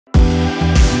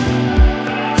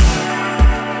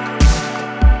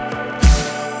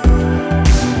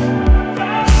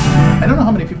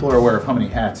people are aware of how many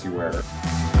hats you wear.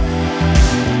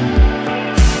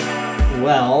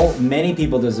 Well, many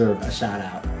people deserve a shout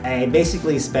out. I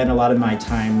basically spend a lot of my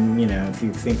time, you know, if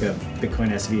you think of Bitcoin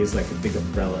SV as like a big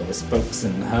umbrella with spokes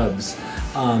and hubs,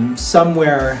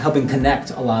 somewhere helping connect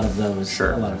a lot of those.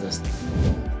 Sure. A lot of those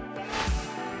things.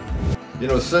 You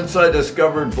know, since I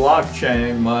discovered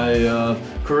blockchain, my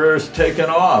career's taken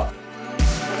off.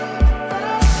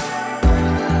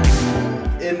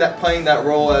 In that playing that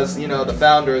role as, you know, the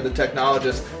founder, the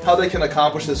technologist, how they can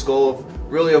accomplish this goal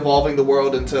of really evolving the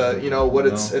world into, you know, what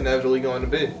it's inevitably going to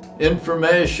be.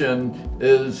 Information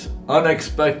is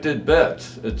unexpected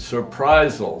bits. It's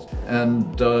surprisal,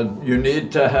 and you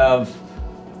need to have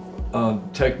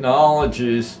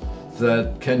technologies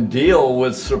that can deal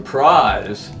with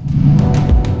surprise